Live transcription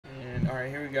Alright,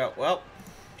 here we go. Well,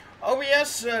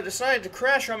 OBS decided to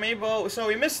crash on me, but so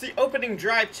we missed the opening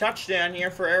drive touchdown here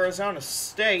for Arizona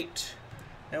State.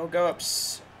 And we'll go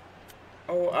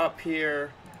up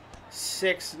here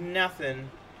 6-0.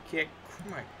 Kick. Oh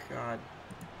my god.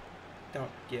 Don't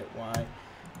get why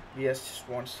OBS just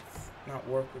wants to not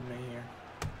work with me here.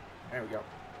 There we go.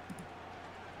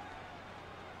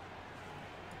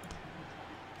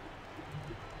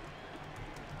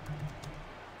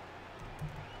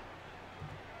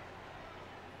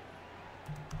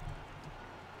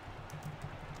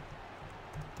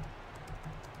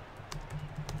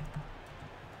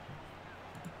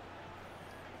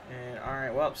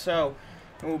 Alright, well, so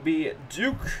it will be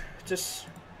Duke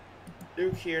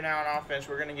here now on offense.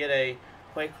 We're going to get a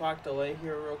play clock delay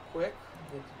here real quick.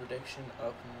 Get the prediction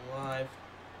up and live.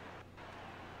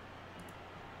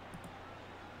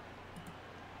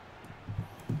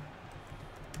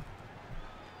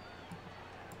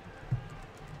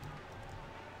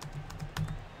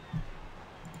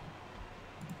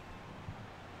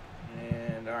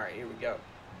 And, alright, here we go.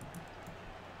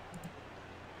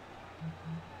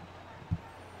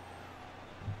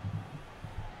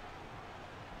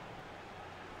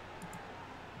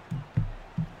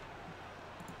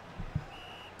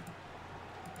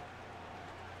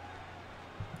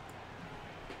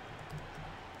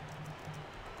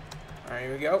 Alright,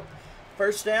 here we go.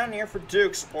 First down here for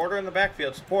Duke. Supporter in the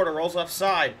backfield. Supporter rolls left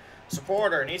side.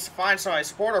 Supporter needs to find somebody.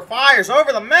 Supporter fires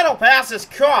over the middle. Pass is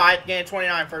caught. Gain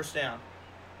 29, first down.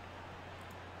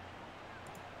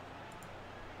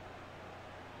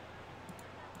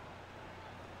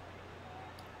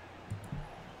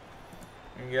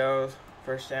 Here he goes.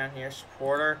 First down here.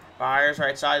 Supporter fires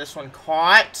right side. This one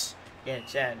caught. Gain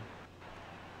 10.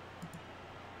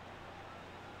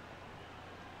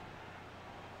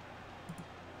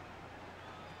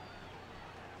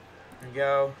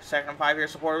 Go. Second and 5 here.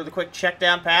 Supporter with a quick check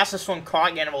down pass. This one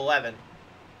caught. Gain of 11.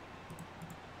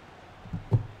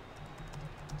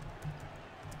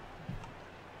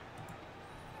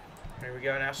 Here we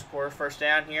go now. Supporter first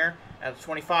down here at the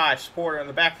 25. Supporter in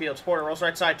the backfield. Supporter rolls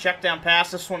right side. Check down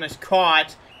pass. This one is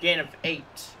caught. Gain of 8. Here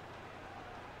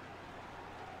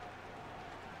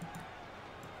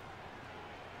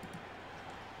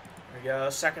we go.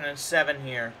 Second and 7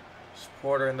 here.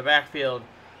 Supporter in the backfield.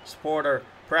 Supporter.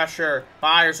 Pressure,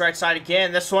 fires right side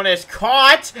again. This one is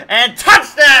caught, and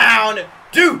touchdown,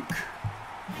 Duke!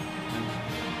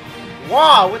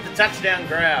 Wow, with the touchdown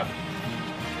grab.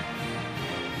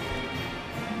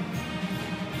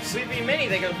 Sleepy Mini,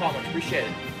 thank you for the call, much appreciate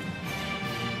it.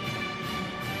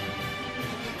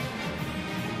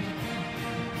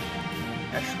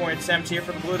 Extra point attempt here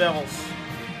for the Blue Devils.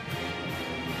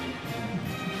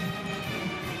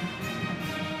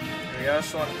 There we go,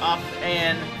 this one up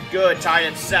and good, tied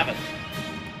at 7.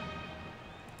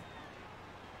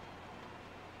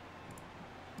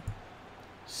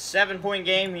 Seven-point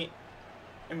game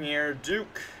here.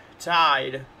 Duke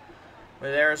tied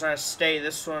with Arizona State.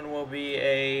 This one will be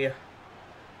a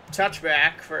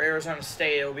touchback for Arizona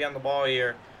State. It will be on the ball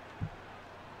here.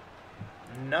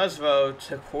 Nuzvo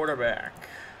to quarterback.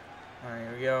 All right,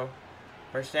 here we go.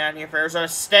 First down here for Arizona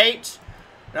State.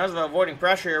 Nuzvo avoiding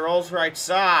pressure. He rolls right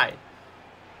side.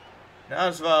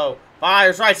 Nuzvo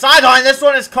fires right sideline. This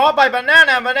one is caught by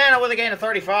Banana. Banana with a gain of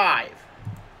 35.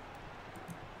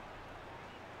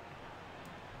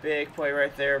 Big play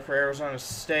right there for Arizona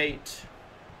State.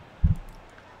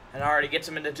 And already gets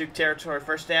him into Duke territory.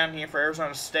 First down here for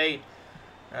Arizona State.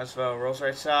 Nuzvo rolls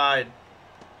right side.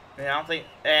 And I don't think.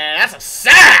 And that's a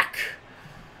sack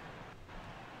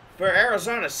for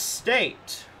Arizona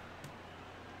State.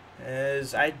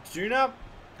 As I do not.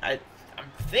 I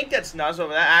think that's Nuzvo, but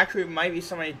that actually might be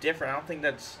somebody different. I don't think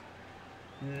that's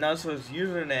Nuzvo's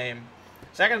username.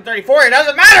 Second and 34, it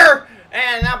doesn't matter!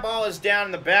 And that ball is down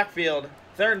in the backfield.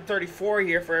 Third and 34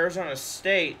 here for Arizona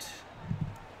State.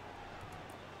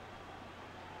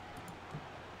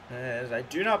 As I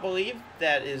do not believe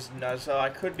that is Nuzvo. I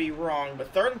could be wrong,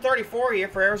 but third and 34 here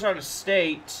for Arizona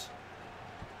State.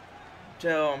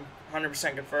 Till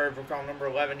 100% confirmed. We're calling number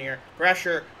 11 here.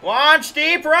 Pressure. Launch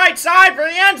deep right side for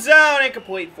the end zone.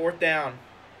 Incomplete. Fourth down.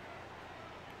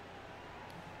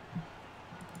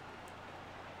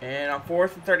 And on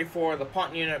 4th and 34, the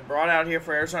punt unit brought out here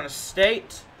for Arizona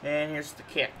State. And here's the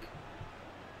kick.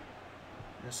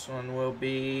 This one will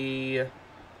be...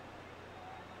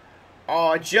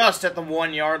 oh, just at the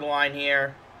 1-yard line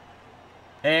here.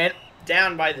 And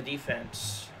down by the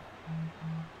defense.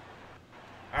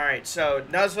 Alright, so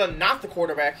Nuzva not the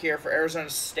quarterback here for Arizona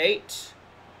State.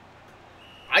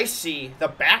 I see the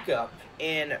backup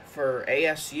in for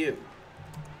ASU.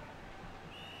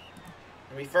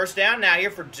 It'll be first down now here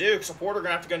for Duke. Supporter going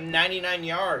to have to go 99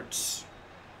 yards.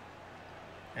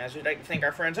 As we'd like to thank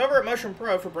our friends over at Motion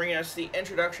Pro for bringing us the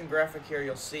introduction graphic here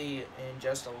you'll see in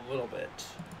just a little bit.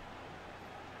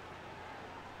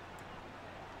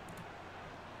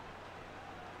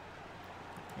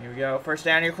 Here we go. First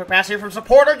down here. Quick pass here from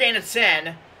Supporter. Gain of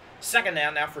 10. Second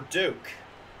down now for Duke.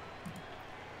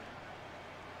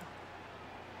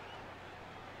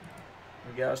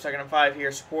 Here we go. Second and 5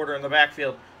 here. Supporter in the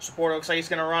backfield. Supporter looks like he's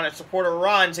going to run it. Supporter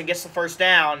runs and gets the first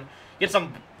down. Gets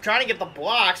some, trying to get the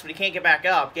blocks, but he can't get back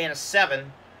up. Gain of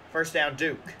 7. First down,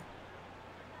 Duke.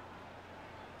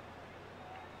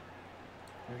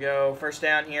 Here we go. First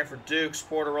down here for Duke.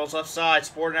 Supporter rolls left side.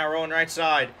 Supporter now rolling right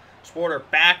side. Supporter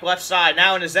back left side.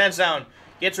 Now in his end zone.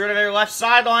 Gets rid of their left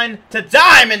sideline to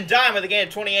dime and dime with a gain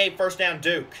of 28. First down,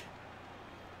 Duke.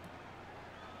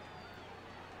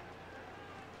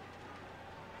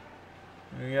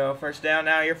 Here we go. First down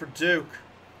now here for Duke.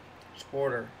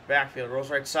 Supporter, backfield, rolls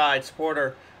right side.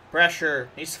 Supporter, pressure,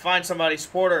 needs to find somebody.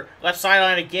 Supporter, left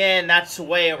sideline again. That's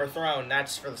way overthrown.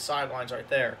 That's for the sidelines right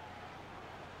there.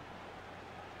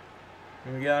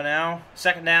 Here we go now.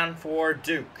 Second down for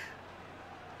Duke.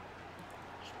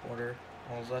 Supporter,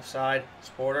 rolls left side.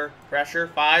 Supporter, pressure,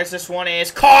 fires. This one is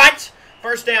caught.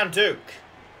 First down, Duke.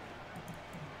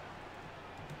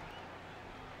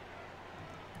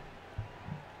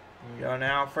 Here we go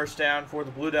now. First down for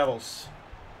the Blue Devils.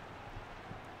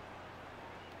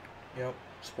 Yep.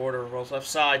 Supporter rolls left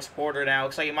side. Supporter now.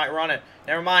 Looks like he might run it.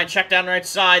 Never mind. Check down right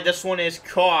side. This one is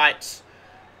caught.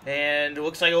 And it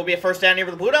looks like it will be a first down here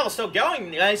for the Blue Devils. Still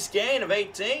going. Nice gain of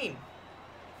 18.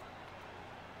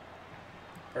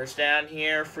 First down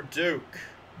here for Duke.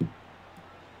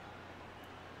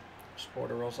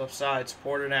 Supporter rolls left side.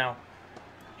 Supporter now.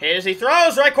 Hit as he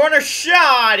throws. Right corner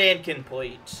shot.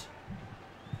 Incomplete.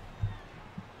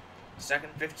 Second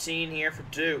 15 here for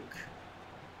Duke.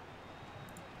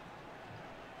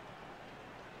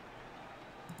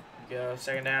 Go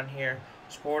second down here.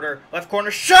 Supporter left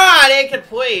corner shot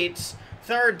incomplete.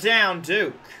 Third down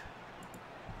Duke.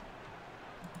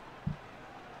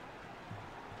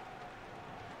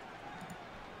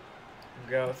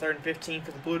 Go third and 15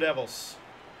 for the Blue Devils.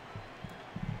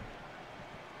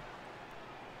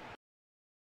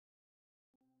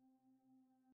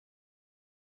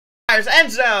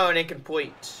 End zone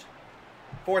incomplete.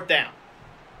 Fourth down.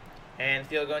 And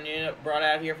field goal unit brought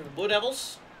out here for the Blue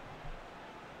Devils.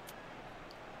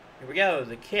 Here we go.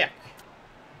 The kick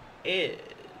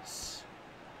is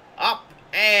up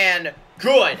and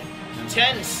good.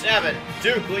 10-7.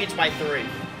 Duke leads by 3.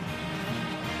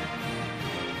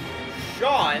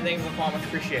 Sean, thanks for the call. Much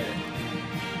appreciated.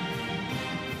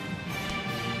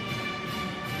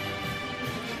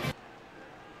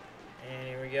 And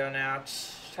here we go now.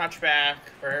 Touchback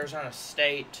for Arizona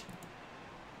State.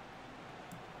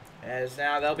 As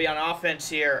now they'll be on offense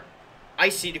here.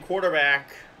 Icy, the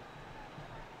quarterback.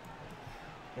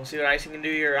 We'll see what Icy can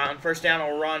do here. On first down,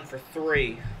 will run for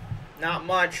 3. Not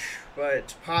much,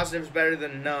 but positive's better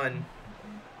than none.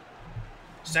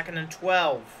 Second and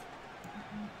 12.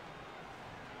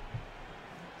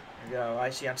 There we go.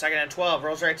 Icy on second and 12.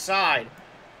 Rolls right side.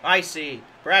 Icy.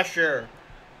 Pressure.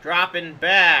 Dropping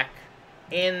back.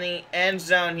 In the end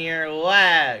zone here.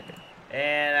 Lag.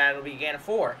 And that'll be a gain of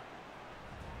 4.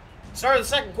 Start of the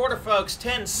second quarter, folks.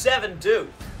 10-7 Duke.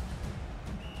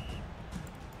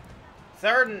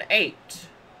 Third and 8.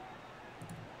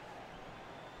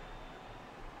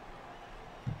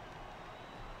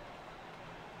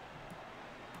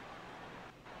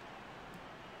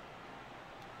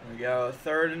 There we go.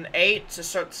 Third and 8 to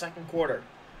start the second quarter.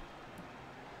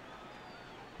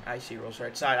 Icy rolls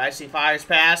right side. Icy fires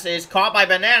pass is caught by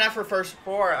Banana for a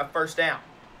first down.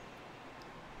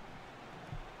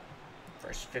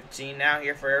 First 15 now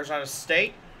here for Arizona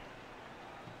State.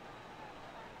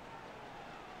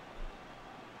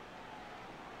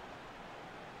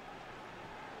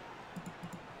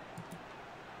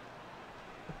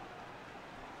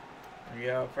 There we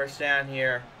go. First down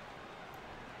here.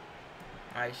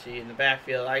 Icy in the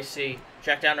backfield. Icy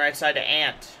check down right side to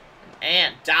Ant.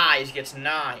 Ant dies, gets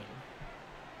 9.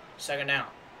 Second down.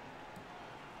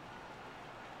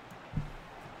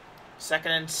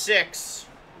 Second and 6.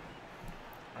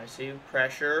 Icy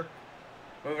pressure.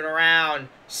 Moving around.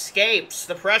 Escapes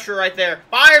the pressure right there.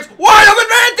 Fires. Wide open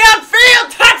man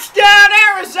downfield. Touchdown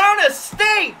Arizona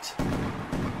State.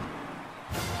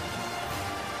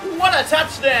 What a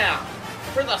touchdown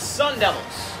for the Sun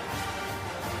Devils.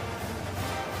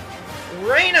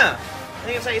 Reina, I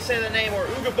think that's how you say the name, or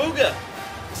Ooga Booga.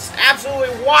 It's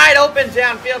absolutely wide open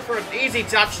downfield for an easy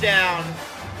touchdown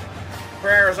for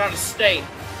Arizona State.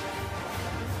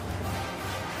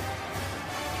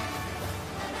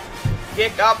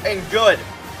 Kick up and good.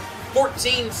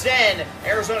 14-10.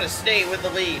 Arizona State with the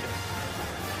lead.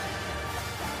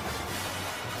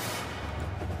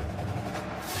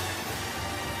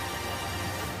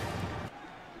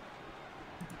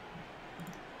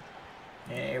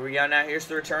 Here we go. Now here's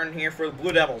the return here for the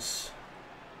Blue Devils.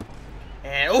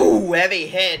 And, ooh, heavy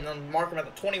hit. And mark him at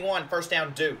the 21. First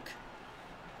down, Duke.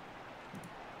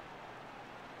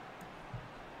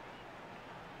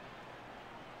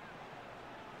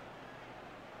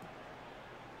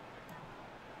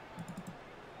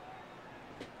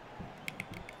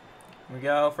 Here we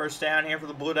go. First down here for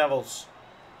the Blue Devils.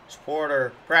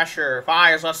 Supporter, pressure,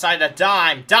 fires left side to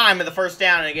Dime. Dime with the first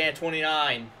down, and again at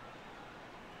 29. Here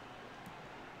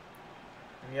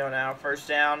we go now. First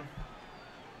down.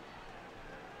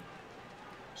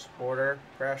 Supporter,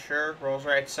 pressure, rolls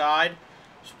right side.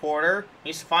 Supporter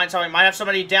needs to find somebody. Might have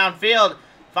somebody downfield.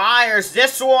 Fires.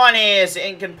 This one is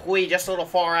incomplete, just a little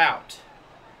far out.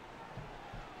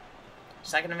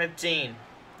 Second and 15.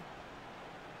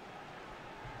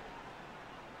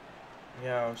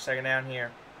 Yo, second down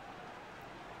here.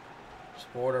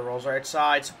 Supporter rolls right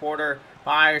side. Supporter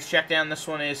fires. Check down. This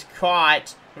one is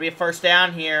caught. It'll be a first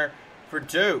down here for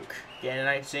Duke. Getting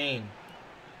 19.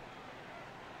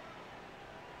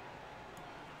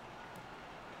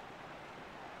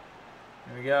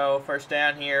 Here we go. First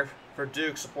down here for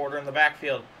Duke. Supporter in the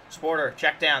backfield. Supporter,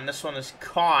 check down. This one is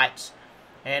caught.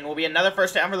 And will be another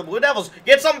first down for the Blue Devils.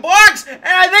 Get some blocks! And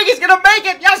I think he's going to make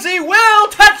it! Yes, he will!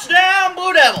 Touchdown,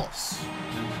 Blue Devils!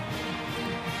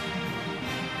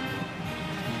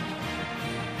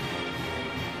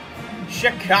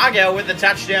 Chicago with the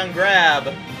touchdown grab.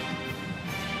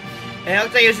 And it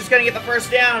looks like he was just going to get the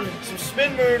first down. Some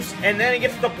spin moves. And then he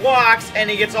gets the blocks. And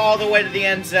he gets all the way to the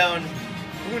end zone.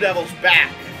 Blue Devils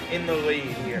back in the lead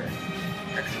here.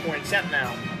 Extra point attempt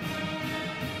now.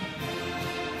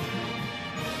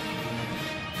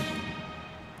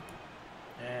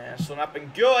 And this one up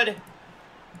and good.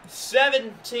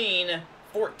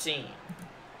 17-14.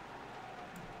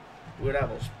 Blue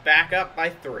Devils back up by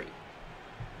 3. Here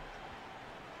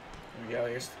we go.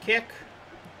 Here's the kick.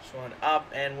 This one up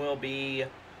and will be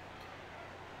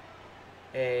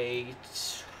a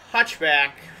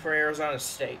touchback for Arizona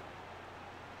State.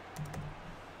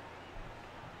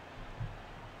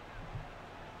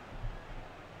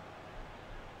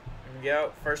 Here we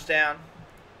go. First down.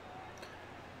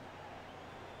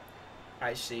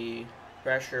 I see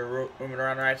pressure moving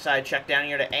around the right side. Check down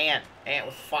here to Ant. Ant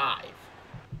with 5.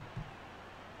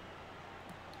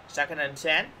 Second and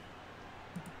 10. Here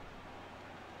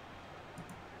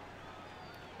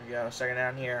we go. Second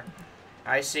down here.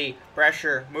 I see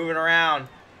pressure moving around.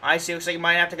 I see. Looks like he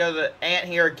might have to go to the Ant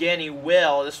here again. He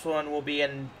will. This one will be a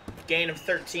gain of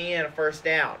 13 and a first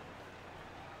down.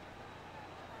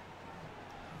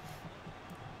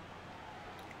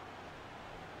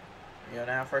 Here we go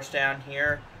now. First down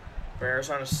here for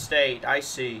Arizona State. I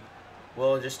see.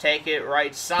 We'll just take it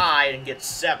right side and get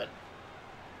 7.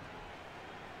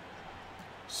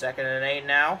 Second and 8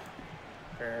 now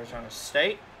for Arizona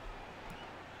State.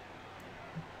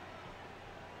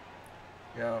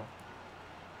 Go.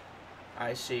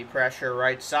 I see pressure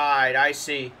right side. I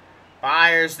see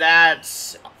fires that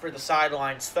for the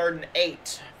sidelines. Third and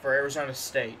 8 for Arizona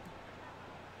State.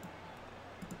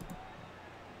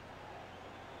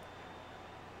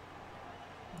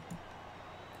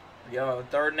 Go.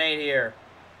 Third and 8 here.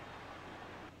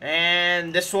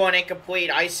 And this one incomplete.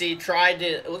 Icy tried to,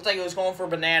 it looked like it was going for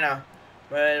banana.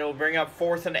 But it'll bring up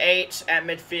 4th and 8 at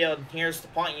midfield. Here's the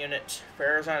punt unit for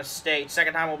Arizona State.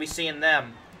 Second time we'll be seeing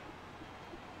them.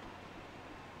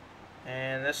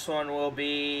 And this one will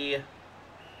be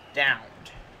downed.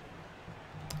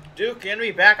 Duke going to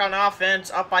be back on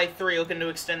offense, up by 3, looking to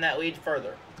extend that lead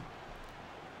further.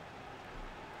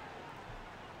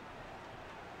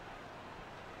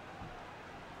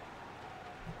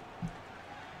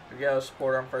 Here we go.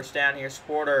 Supporter on first down here.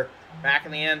 Supporter back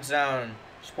in the end zone.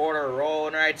 Supporter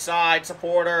rolling right side.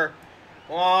 Supporter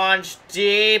launch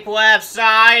deep left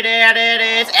side, and it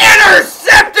is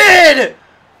intercepted!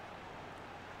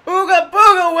 Ooga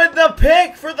Booga with the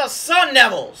pick for the Sun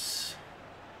Devils.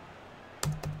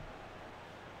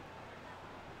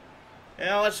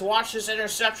 Now let's watch this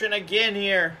interception again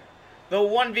here. The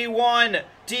 1v1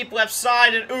 deep left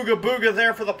side, and Ooga Booga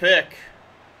there for the pick.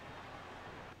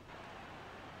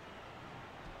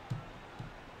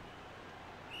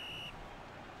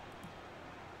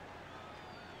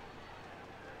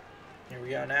 Here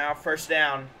we go now, first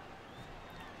down.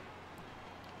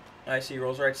 Icy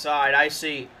rolls right side.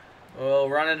 Icy will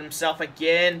run it himself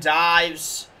again,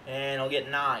 dives, and he'll get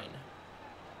 9.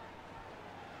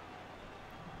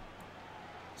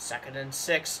 2nd and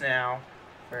 6 now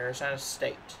for Arizona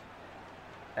State.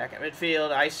 Back at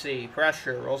midfield, Icy.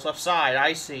 Pressure. Rolls left side.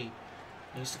 Icy.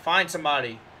 Needs to find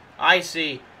somebody.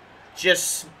 Icy.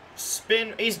 Just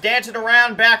spin. He's dancing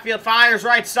around. Backfield. Fires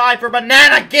right side for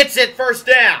Banana. Gets it. First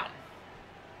down.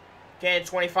 Okay,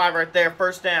 25 right there.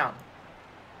 First down.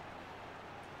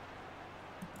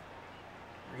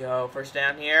 Here we go. First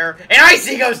down here. And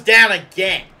Icy goes down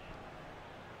again.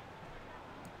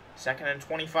 2nd and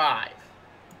 25.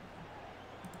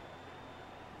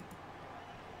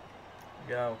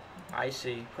 Go.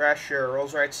 Icy. Pressure.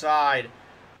 Rolls right side.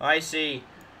 Icy.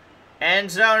 End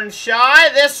zone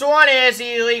shot. This one is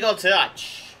illegal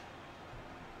touch.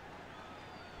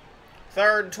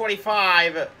 3rd and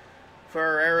 25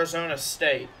 for Arizona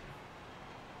State.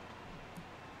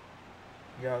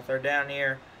 Go. 3rd down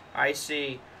here.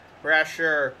 Icy.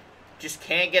 Pressure. Just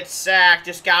can't get sacked.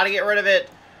 Just got to get rid of it.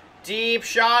 Deep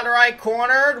shot right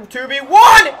corner.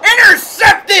 2v1.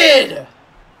 Intercepted!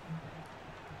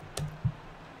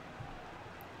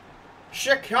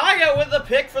 Chicago with the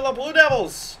pick for the Blue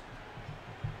Devils.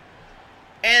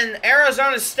 And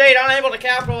Arizona State unable to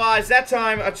capitalize. That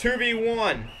time a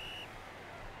 2v1.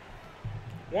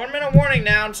 1 minute warning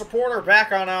now, and Supporter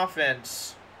back on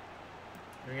offense.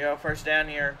 Here we go, first down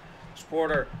here.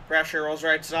 Supporter, pressure, rolls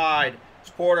right side.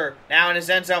 Supporter, now in his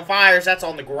end zone, fires. That's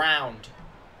on the ground.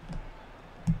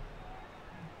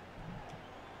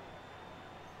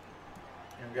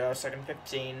 Here we go, 2nd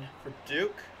 15 for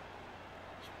Duke.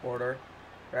 Supporter,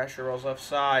 pressure, rolls left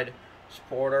side.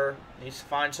 Supporter, needs to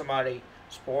find somebody.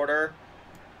 Supporter,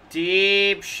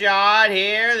 deep shot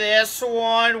here. This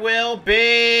one will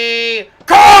be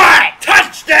caught!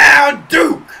 Touchdown,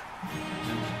 Duke!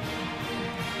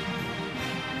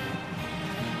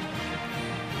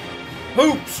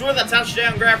 Hoops with a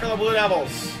touchdown grab for the Blue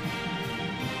Devils.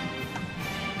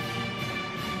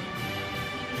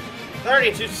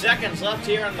 32 seconds left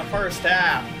here in the first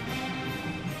half.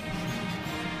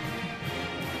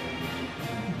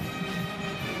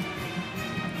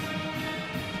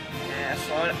 This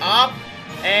one up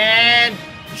and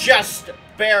just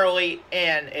barely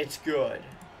in. It's good.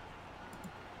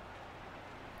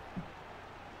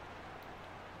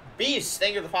 Beast,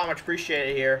 thank you for the follow, much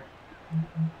appreciated here.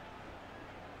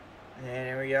 And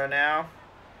here we go now.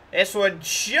 This one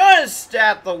just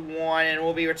at the 1 and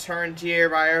will be returned here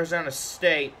by Arizona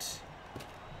State.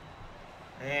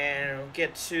 And we'll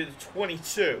get to the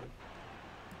 22.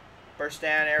 First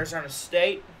down, Arizona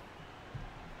State.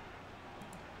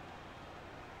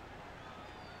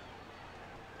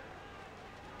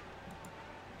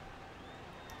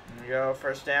 Here we go,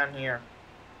 first down here.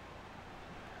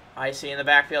 Icy in the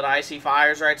backfield. Icy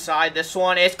fires right side. This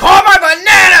one is caught by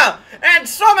Banana! And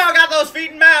somehow got those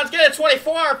feet in bounds. Get it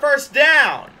 24, first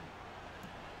down.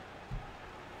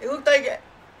 It looked like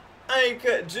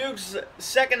Duke's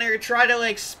secondary tried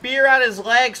to spear out his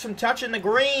legs from touching the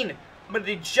green. But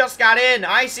he just got in.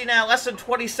 Icy now, less than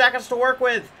 20 seconds to work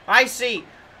with. Icy.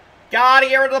 Gotta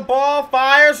get rid of the ball.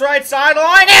 Fires right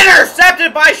sideline.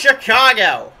 Intercepted by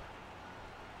Chicago.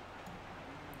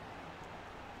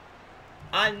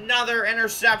 Another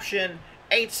interception.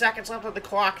 8 seconds left of the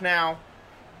clock now.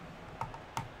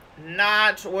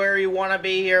 Not where you want to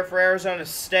be here for Arizona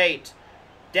State.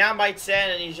 Down by 10,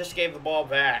 and he just gave the ball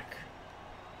back.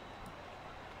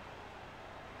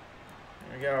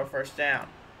 There we go, first down.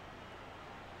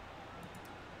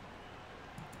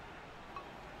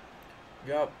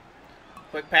 Go.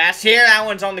 Quick pass here. That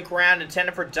one's on the ground,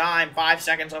 intended for dime. 5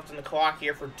 seconds left on the clock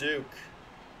here for Duke.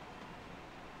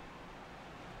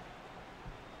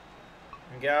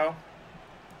 Go.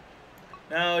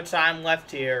 No time left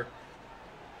here.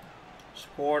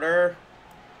 Supporter.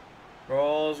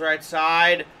 Rolls right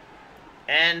side.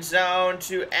 End zone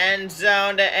to end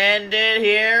it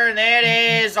here. And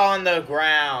it is on the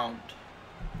ground.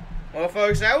 Well,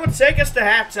 folks, that would take us to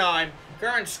halftime.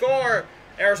 Current score,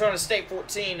 Arizona State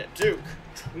 14, Duke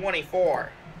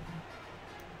 24.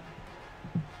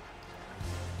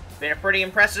 Been a pretty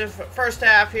impressive first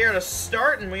half here to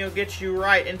start, and we'll get you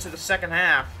right into the second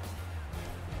half.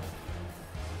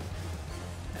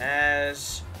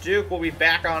 As Duke will be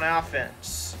back on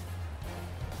offense.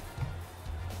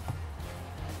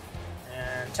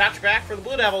 And touchback for the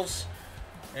Blue Devils.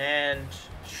 And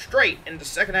straight into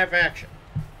second half action.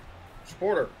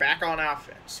 Supporter back on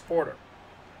offense. Supporter.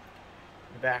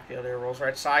 In the backfield here, rolls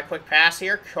right side. Quick pass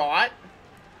here, caught.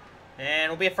 And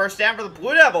it'll be a first down for the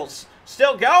Blue Devils.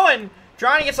 Still going.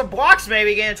 Trying to get some blocks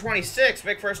maybe. Getting 26.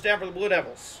 Big first down for the Blue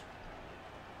Devils.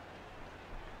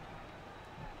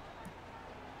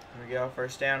 Here we go.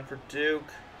 First down for Duke.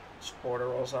 Supporter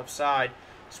rolls upside.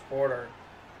 Supporter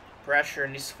Pressure,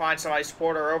 needs to find somebody.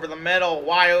 Supporter over the middle.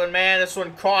 Wide open man. This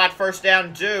one caught. First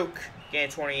down, Duke. Gain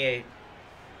 28.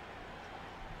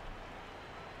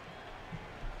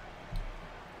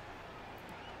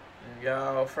 There we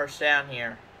go. First down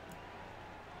here.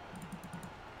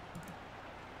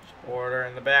 Supporter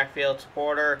in the backfield.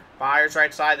 Supporter. Fires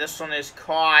right side. This one is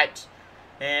caught.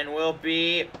 And will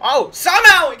be... Oh!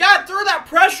 Somehow we got through that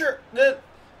pressure. The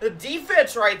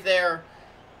defense right there.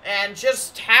 And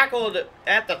just tackled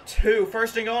at the 2.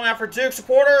 First and goal now for Duke.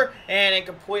 Supporter. And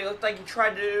incomplete. Looked like he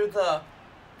tried to do the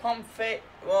pump fake.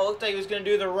 Well, it looked like he was going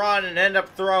to do the run and end up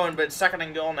throwing. But second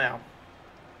and goal now.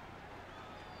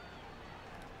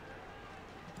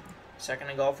 Second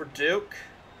and goal for Duke.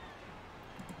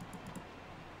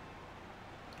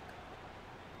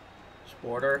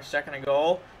 Supporter. Second and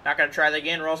goal. Not going to try that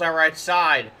again. Rolls out right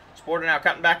side. Supporter now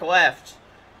cutting back left.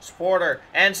 Supporter.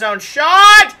 End zone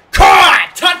shot.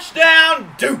 Caught!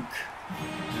 Touchdown, Duke!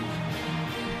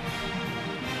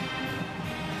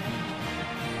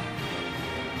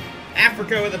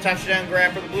 Africa with a touchdown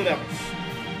grab for the Blue Devils.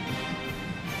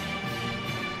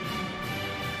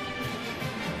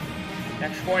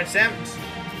 Extra point attempt.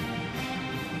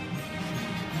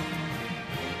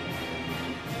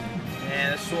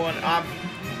 And this one up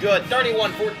good.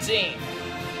 31-14.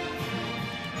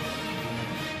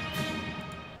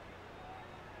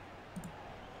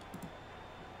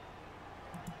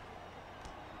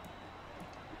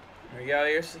 There we go.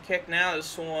 Here's the kick now.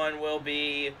 This one will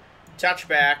be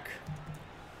touchback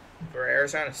for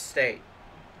Arizona State.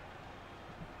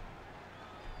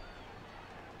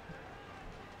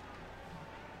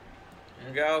 There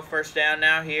we go. First down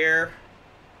now here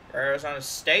for Arizona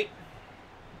State.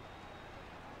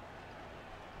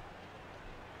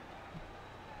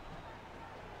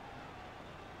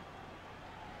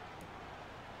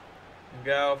 There we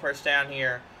go. First down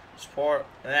here. Support.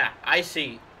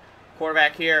 Icy.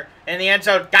 Quarterback here in the end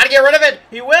zone. Got to get rid of it.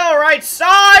 He will. Right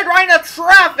side. Right into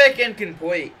traffic.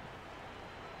 Incomplete.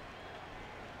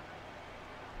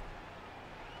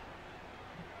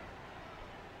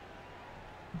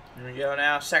 Here we go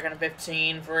now. Second and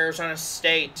 15 for Arizona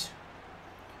State.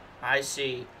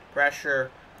 Icy.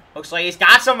 Pressure. Looks like he's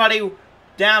got somebody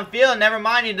downfield. Never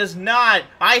mind. He does not.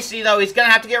 Icy, though. He's going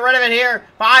to have to get rid of it here.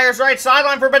 Fires right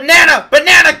sideline for Banana.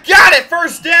 Banana got it.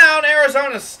 First down,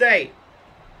 Arizona State.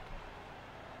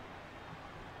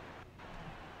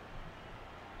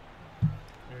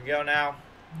 We go now.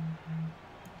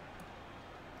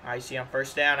 Icy on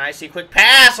first down. Icy quick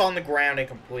pass on the ground,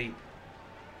 incomplete.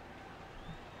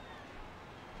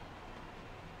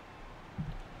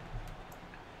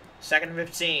 Second and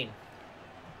 15.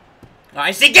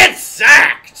 Icy gets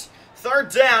sacked.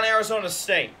 Third down, Arizona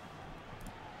State.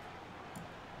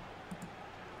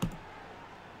 Here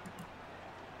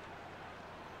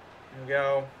we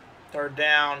go. Third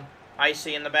down.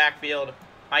 Icy in the backfield.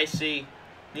 Icy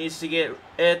needs to get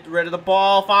rid of the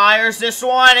ball. Fires. This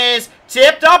one is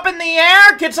tipped up in the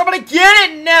air. Can somebody get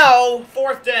it? No.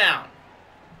 Fourth down.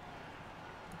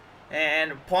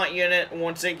 And punt unit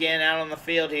once again out on the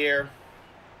field here.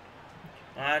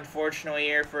 Unfortunately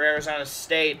here for Arizona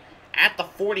State. At the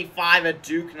 45 at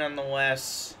Duke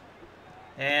nonetheless.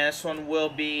 And this one will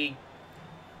be...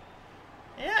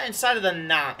 Yeah, inside of the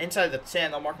 9. Inside of the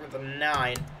 10. They'll mark him at the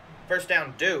 9. First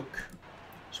down, Duke.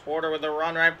 Supporter with a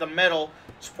run right up the middle.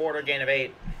 Supporter gain of 8.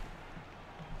 Here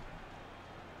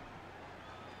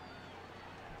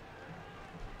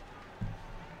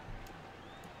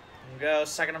we go.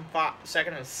 Second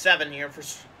and 7 here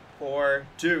for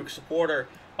Duke. Supporter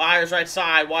fires right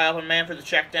side. Wide open man for the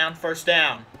check down. First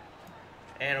down.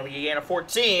 And it'll be a gain of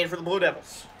 14 for the Blue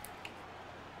Devils.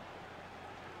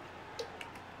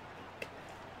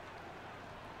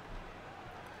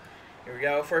 Here we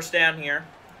go. First down here.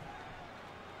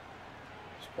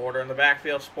 Supporter in the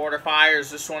backfield. Supporter fires.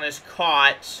 This one is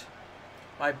caught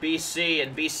by BC.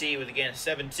 And BC with, again,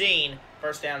 17.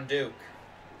 First down, Duke.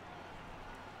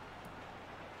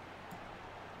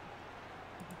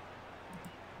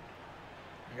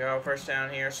 Here we go. First down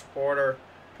here. Supporter.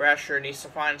 Pressure. Needs to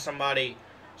find somebody.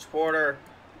 Supporter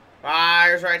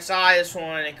fires right side. This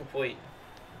one incomplete.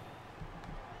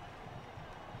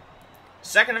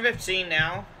 Second and 15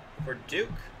 now for Duke.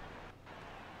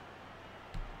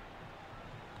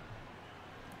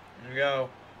 Here we go.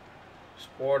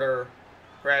 Supporter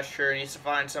pressure. Needs to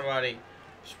find somebody.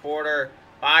 Supporter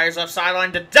fires left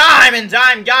sideline to Dime, and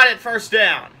Dime got it. First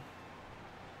down.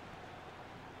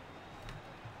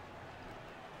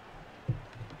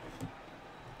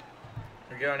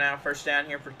 Here we go now. First down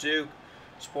here for Duke.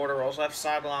 Supporter rolls left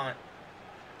sideline.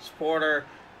 Supporter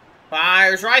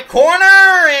fires right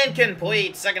corner.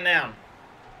 Incomplete. Second down.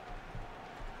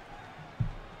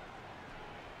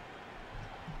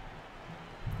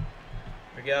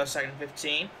 we go, 2nd and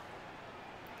 15.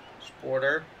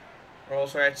 Supporter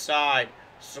rolls right side.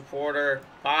 Supporter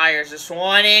fires this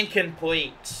one,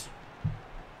 incomplete.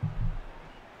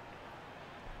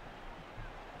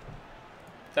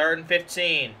 3rd and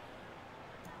 15.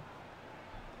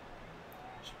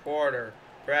 Supporter,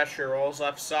 pressure, rolls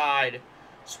left side.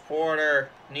 Supporter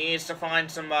needs to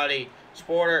find somebody.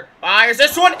 Supporter fires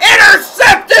this one,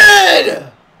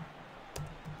 intercepted!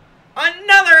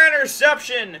 Another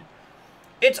interception.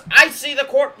 It's Icy,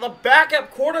 the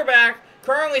backup quarterback,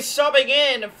 currently subbing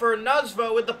in for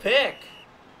Nuzvo with the pick.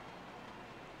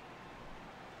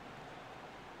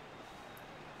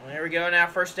 Well, here we go now.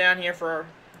 1st down here for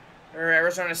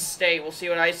Arizona State. We'll see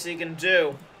what Icy can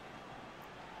do.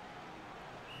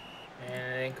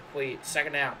 And incomplete.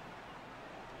 2nd down.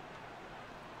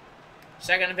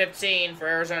 2nd and 15 for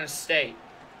Arizona State.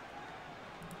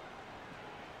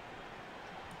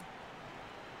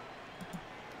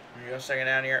 Here we go, 2nd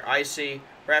down here. Icy.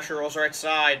 Pressure rolls right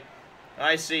side.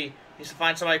 Icy needs to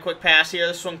find somebody. Quick pass here.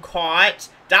 This one caught.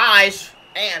 Dies.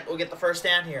 And we'll get the 1st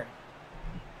down here.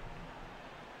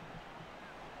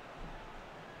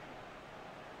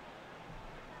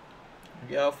 Here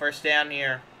we go, 1st down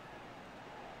here.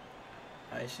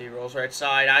 Icy rolls right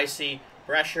side. Icy.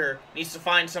 Pressure. Needs to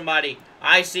find somebody.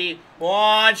 Icy.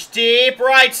 Launch deep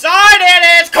right side. And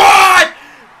it's caught!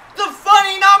 The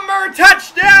funny number.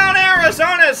 Touchdown,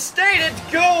 Arizona State.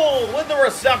 It's goal with the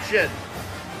reception.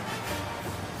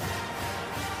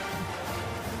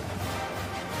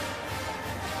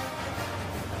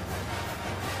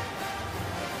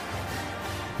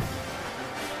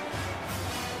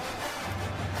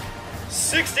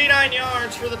 "69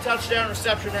 yards for the touchdown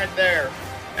reception right there.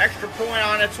 Extra point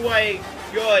on its way.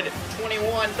 Good.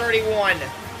 21-31.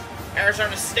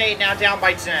 Arizona State now down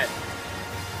by 10.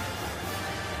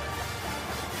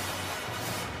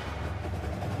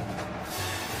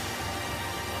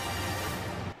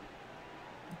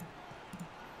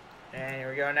 And here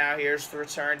we go now. Here's the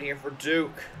return here for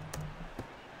Duke.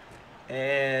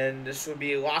 And this would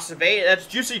be a loss of 8. That's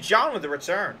Juicy John with the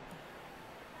return.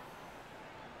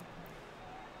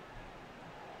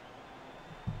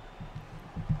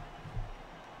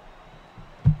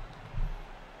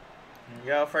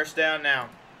 Go, 1st down now.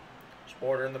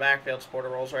 Supporter in the backfield. Supporter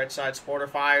rolls right side. Supporter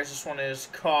fires. This one is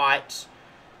caught.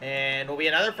 And will be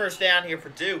another 1st down here for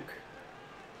Duke.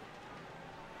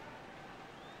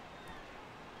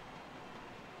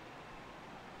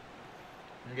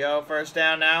 Here we go, 1st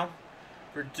down now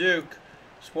for Duke.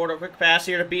 Supporter quick pass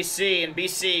here to BC. And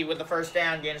BC with the 1st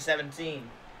down, gain of 17.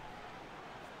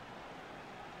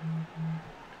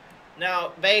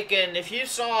 Now, Bacon, if you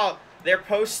saw their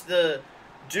post the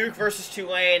Duke versus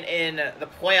Tulane in the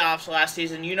playoffs last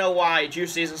season, you know why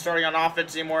Juicy isn't starting on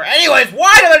offense anymore. Anyways,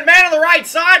 wide open man on the right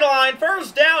sideline.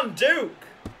 1st down, Duke.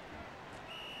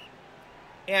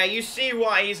 Yeah, you see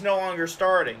why he's no longer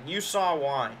starting. You saw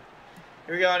why.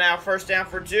 Here we go now. 1st down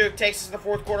for Duke. Takes us to the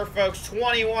 4th quarter, folks.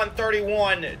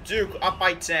 21-31. Duke up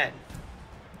by 10.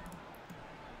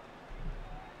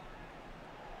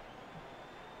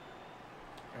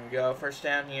 Here we go. 1st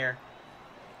down here.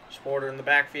 Supporter in the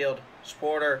backfield.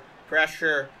 Supporter,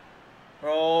 pressure,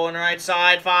 rolling right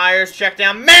side, fires, check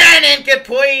down, man,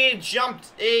 incomplete,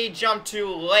 he jumped too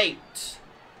late.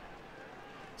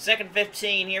 2nd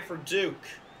 15 here for Duke.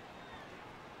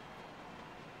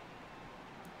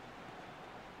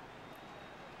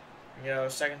 You know,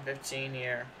 2nd 15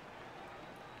 here.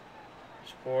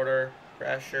 Supporter,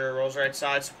 pressure, rolls right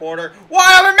side, Supporter,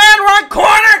 wide open man, right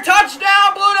corner,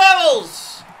 touchdown, Blue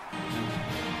Devils!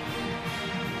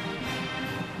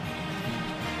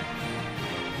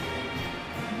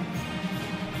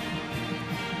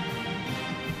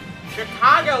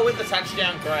 Chicago with the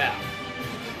touchdown grab.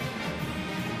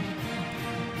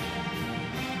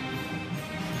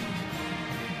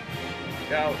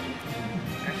 Go.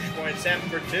 Extra point attempt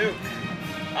for Duke.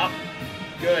 Up.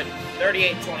 Good.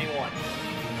 38-21.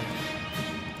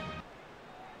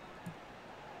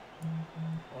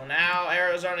 Well, now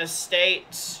Arizona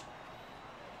State.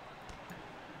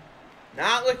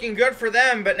 Not looking good for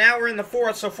them, but now we're in the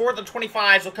 4th, so 4th and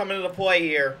 25s will come into the play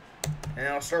here. And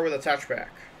I'll start with a touchback.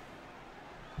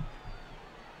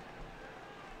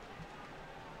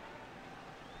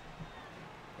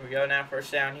 Here we go now,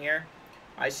 1st down here.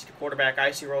 Icy to quarterback.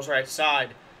 Icy rolls right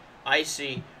side.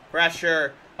 Icy,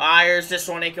 pressure, fires. This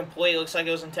one incomplete. Looks like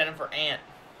it was intended for Ant.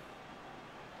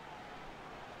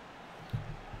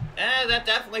 That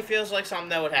definitely feels like something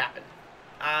that would happen.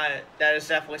 That is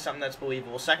definitely something that's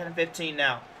believable. 2nd and 15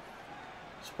 now.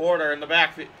 Supporter in the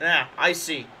backfield.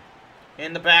 Icy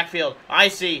in the backfield.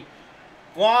 Icy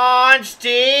Launch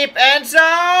deep end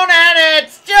zone, and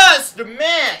it's just a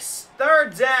miss.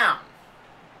 Third down.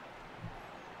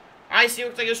 Icy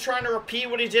looked like he was trying to repeat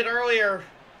what he did earlier,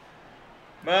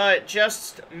 but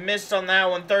just missed on that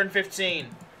one. 3rd and 15.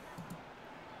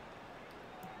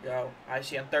 Go.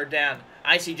 Icy on 3rd down.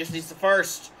 Icy just needs the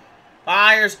first.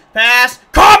 Fires, pass,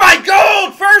 caught by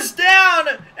Gold! First down,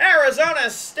 Arizona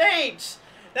State.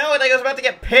 That looked like it was about to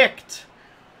get picked.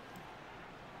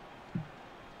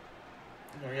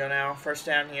 Here we go now. First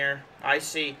down here.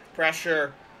 Icy,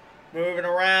 pressure, moving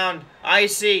around.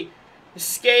 Icy,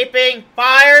 escaping,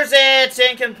 fires, it's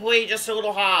incomplete, just a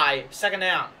little high. 2nd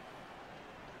down.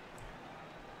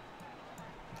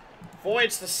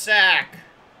 Voids the sack.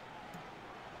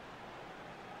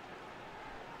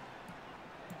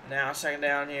 Now 2nd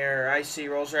down here. Icy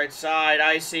rolls right side.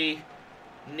 Icy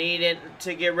needed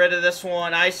to get rid of this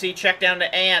one. Icy check down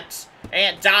to Ant.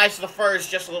 Ant dives for the first,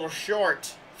 just a little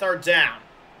short. 3rd down.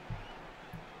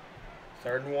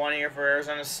 3rd and 1 here for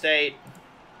Arizona State.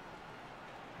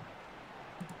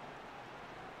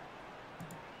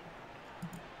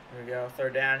 Here we go.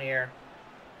 3rd down here.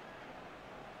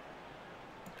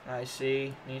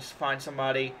 Icy needs to find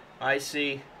somebody.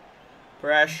 Icy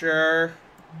pressure.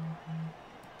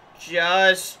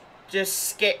 Just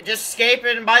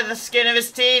escaping by the skin of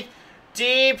his teeth.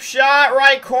 Deep shot,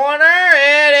 right corner.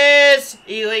 It is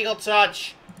illegal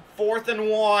touch. 4th and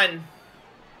 1.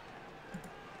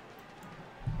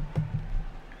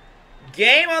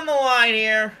 Game on the line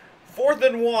here. 4th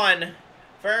and 1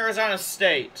 for Arizona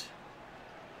State.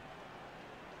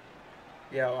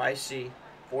 Yo, Icy.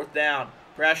 4th down.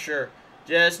 Pressure.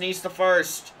 Just needs the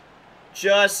first.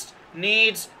 Just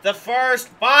needs the first.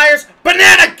 Fires.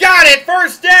 Banana got it.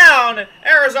 1st down.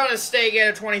 Arizona State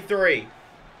get a 23.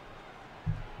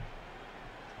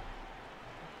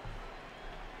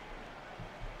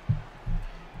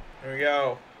 Here we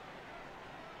go.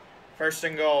 1st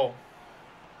and goal.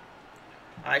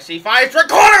 Icy fires for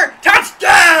corner.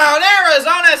 Touchdown.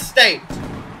 Arizona State.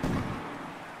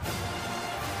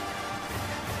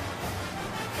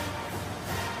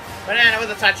 Banana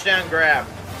with a touchdown grab.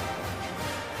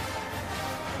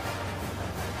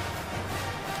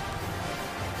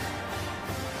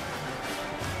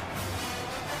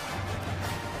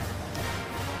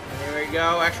 Here we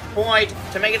go. Extra point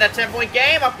to make it a 10-point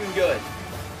game. Up and good.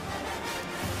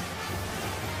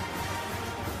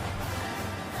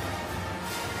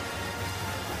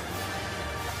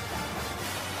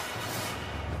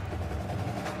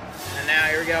 And now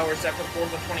here we go. We're set for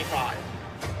 4th and 25.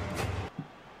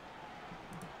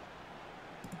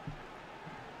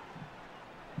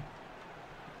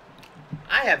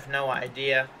 I have no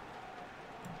idea.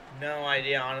 No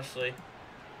idea, honestly.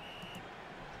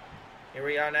 Here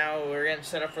we are now. We're getting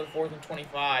set up for the 4th and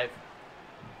 25.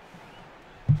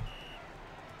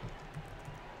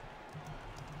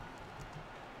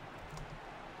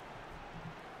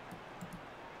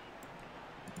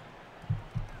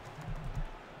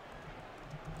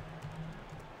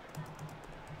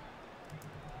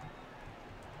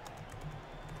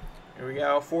 Here we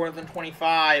go. 4th and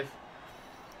 25.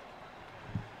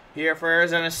 Here for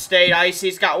Arizona State.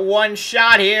 Icy's got one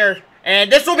shot here.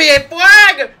 And this will be a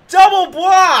flag! Double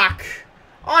block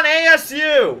on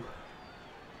ASU.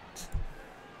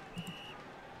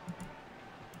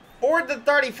 4th and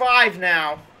 35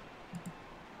 now.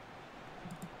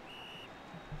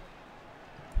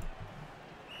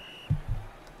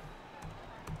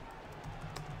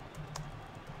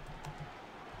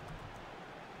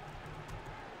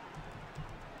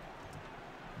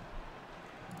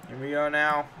 Here we go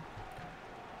now.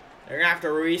 They're going to have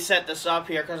to reset this up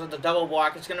here because of the double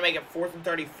block. It's going to make it 4th and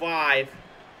 35.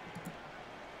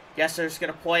 Guess they're just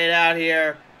going to play it out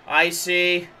here.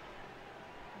 Icy.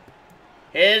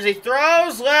 He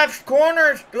throws. Left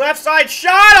corner. Left side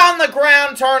shot on the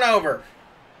ground. Turnover.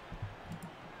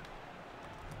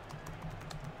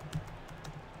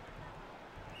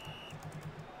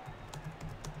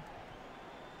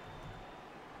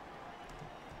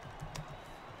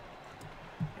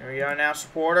 Here we go now,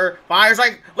 supporter. Fires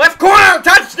like left corner,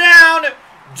 touchdown,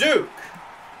 Duke.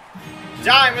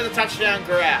 Dime with a touchdown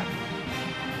grab.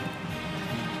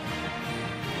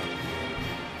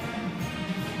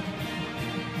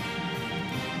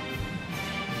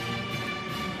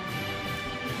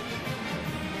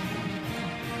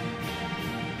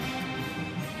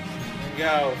 Here we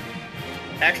go.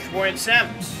 Extra point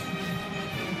attempts.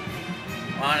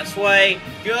 On its way.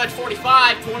 Good,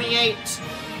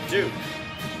 45-28, Duke.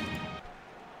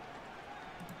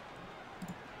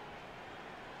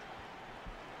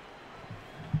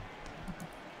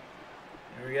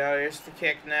 Here we go, here's the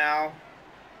kick now.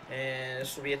 And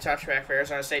this will be a touchback for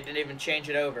Arizona State. Didn't even change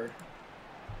it over.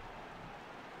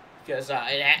 Because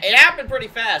it happened pretty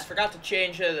fast. Forgot to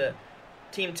change the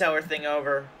team teller thing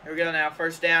over. Here we go now.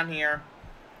 First down here.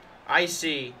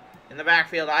 Icy in the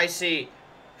backfield. Icy.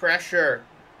 Pressure.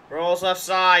 Rolls left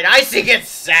side. Icy gets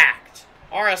sacked.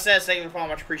 RSS, thank you for the follow.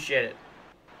 Much appreciated.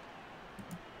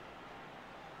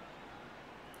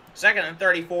 2nd and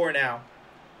 34 now.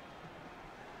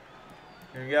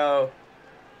 Here we go.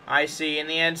 Icy in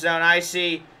the end zone.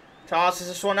 Icy tosses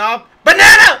this one up.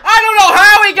 Banana! I don't know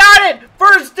how he got it!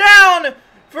 First down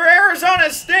for Arizona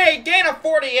State. Gain of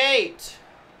 48.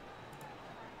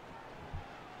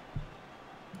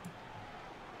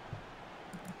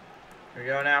 Here we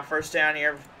go now. First down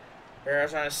here for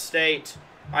Arizona State.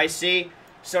 Icy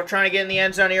still trying to get in the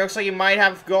end zone. He looks like he might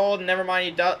have gold. Never mind,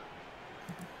 he does.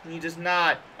 He does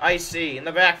not. Icy in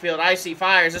the backfield. Icy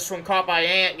fires. This one caught by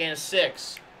Ant. Gain of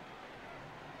 6.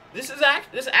 This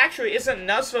actually isn't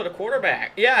Nuzvo, the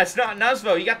quarterback. Yeah, it's not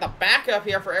Nuzvo. You got the backup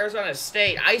here for Arizona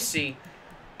State. Icy.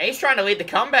 And he's trying to lead the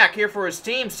comeback here for his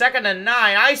team. 2nd and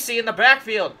 9. Icy in the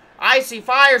backfield. Icy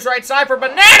fires right side for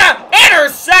Banana.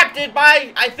 Intercepted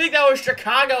by, I think that was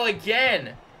Chicago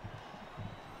again.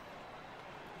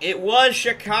 It was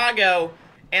Chicago.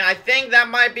 And I think that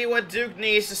might be what Duke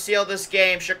needs to seal this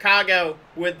game. Chicago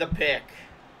with the pick.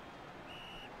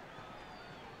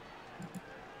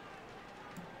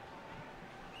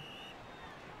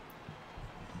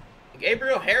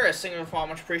 Gabriel Harris singing the fall.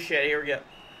 Much appreciated. Here we go.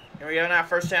 Here we go now.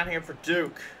 First down here for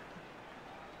Duke.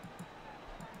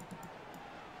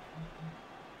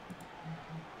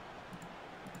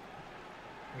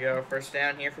 Here we go. First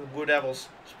down here for the Blue Devils.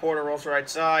 Supporter rolls right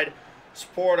side.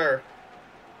 Supporter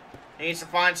needs to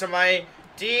find somebody.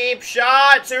 Deep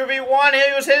shot. 2v1.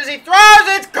 He was hit as he throws.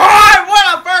 It's caught.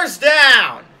 What a first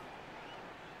down.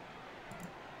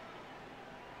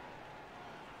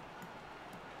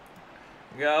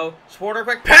 Go. Supporter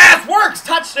quick pass. Works.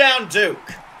 Touchdown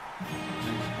Duke.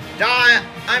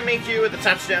 I make you with the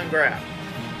touchdown grab.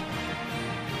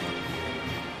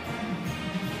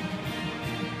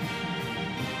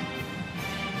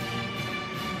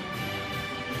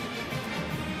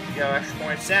 Go. Extra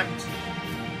point attempt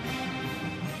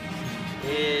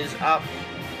is up.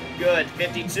 Good.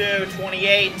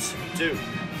 52-28 Duke.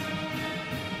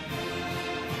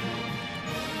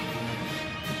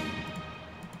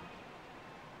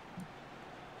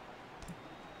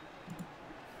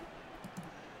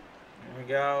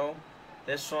 Go.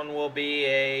 This one will be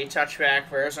a touchback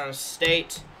for Arizona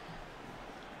State.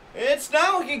 It's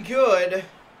not looking good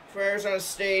for Arizona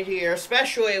State here,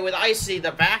 especially with Icy,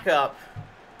 the backup.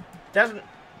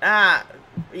 I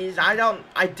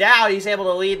doubt he's able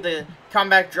to lead the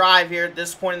comeback drive here at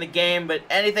this point in the game, but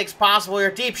anything's possible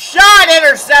here. Deep shot,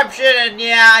 interception, and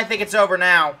yeah, I think it's over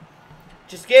now.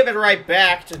 Just give it right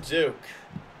back to Duke.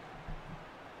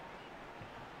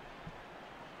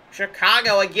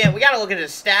 Chicago again. We got to look at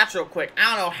his stats real quick.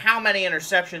 I don't know how many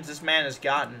interceptions this man has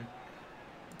gotten.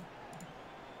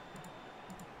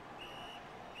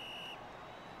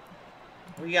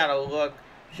 We got to look.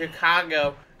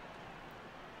 Chicago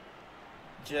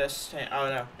just... Oh,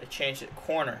 no. They changed it.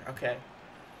 Corner. Okay.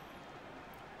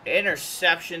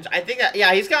 Interceptions. I think that...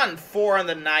 Yeah, he's gotten 4 on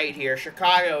the night here.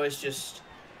 Chicago is just...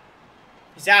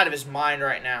 He's out of his mind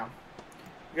right now.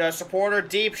 We got a supporter,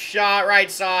 deep shot, right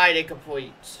side,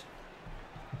 incomplete.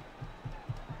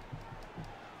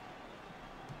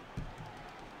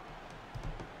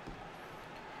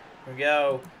 Here we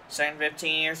go. 2nd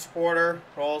 15 here, supporter,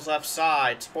 rolls left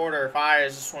side. Supporter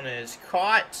fires, this one is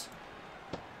caught.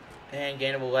 And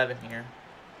gain of 11 here.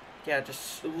 Yeah,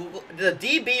 just the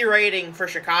DB rating for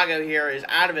Chicago here is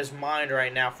out of his mind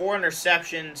right now. 4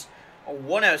 interceptions, a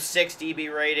 106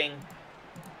 DB rating.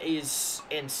 Is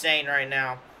insane right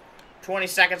now. 20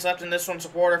 seconds left in this one.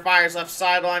 Supporter fires left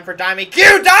sideline for Dimey. Q!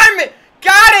 Dimey!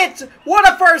 Got it!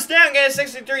 What a first down. Get a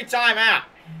 63 timeout.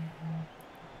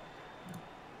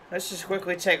 Let's just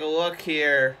quickly take a look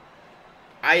here.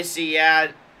 Icy,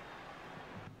 yeah.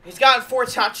 He's gotten 4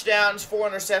 touchdowns,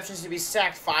 4 interceptions to be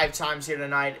sacked 5 times here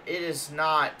tonight. It is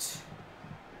not...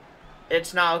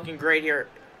 It's not looking great here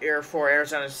for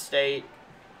Arizona State.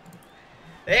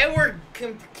 They were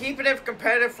keeping it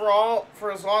competitive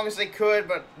for as long as they could,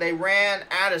 but they ran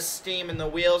out of steam and the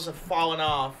wheels have fallen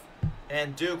off.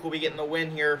 And Duke will be getting the win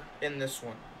here in this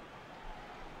one.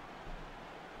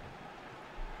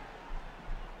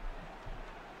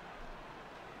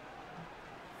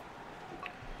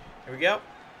 Here we go.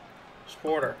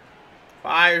 Supporter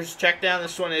fires, check down.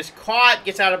 This one is caught,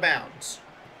 gets out of bounds.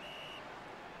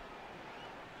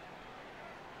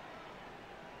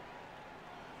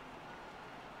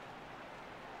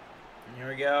 Here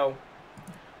we go.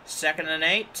 2nd and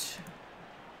 8.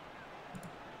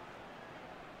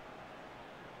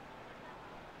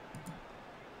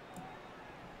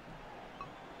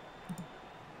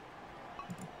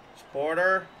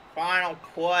 Porter, final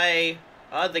play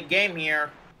of the game here.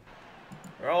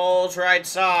 Rolls right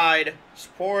side.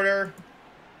 Porter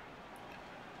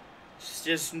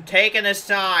just taking his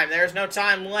time. There's no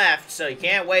time left, so you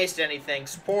can't waste anything.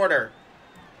 Porter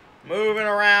moving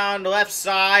around left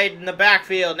side in the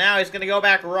backfield. Now he's going to go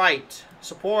back right.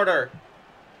 Porter,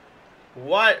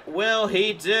 what will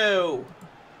he do?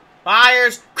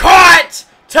 Fires, caught!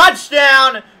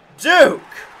 Touchdown, Duke!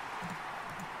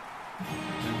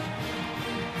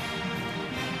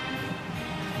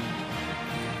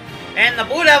 And the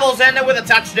Blue Devils ended with a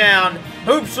touchdown.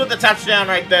 Hoops with the touchdown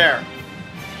right there.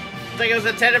 I think it was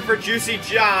intended for Juicy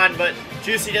John, but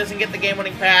Juicy doesn't get the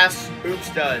game-winning pass. Hoops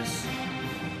does.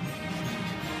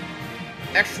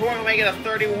 Extra point will make it a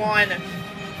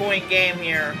 31-point game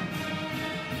here.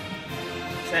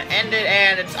 To end it,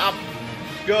 and it's up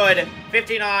good.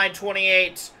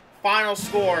 59-28. Final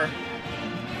score.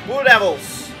 Blue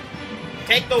Devils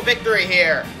take the victory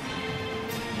here.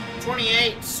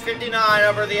 28-59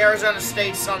 over the Arizona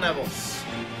State Sun Devils.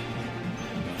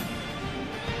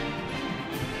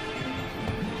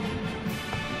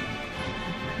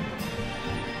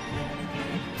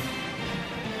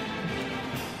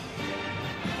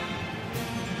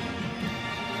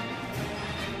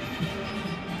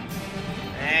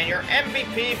 And your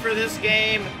MVP for this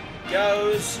game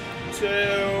goes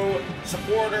to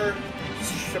Supporter.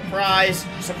 Surprise,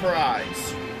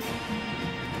 surprise.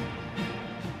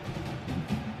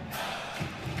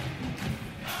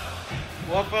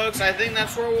 Well, folks, I think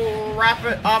that's where we'll wrap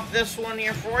it up this one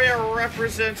here for you.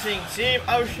 Representing Team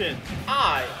Ocean,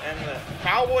 I am the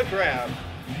Cowboy Crab,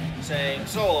 saying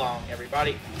so long,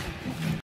 everybody.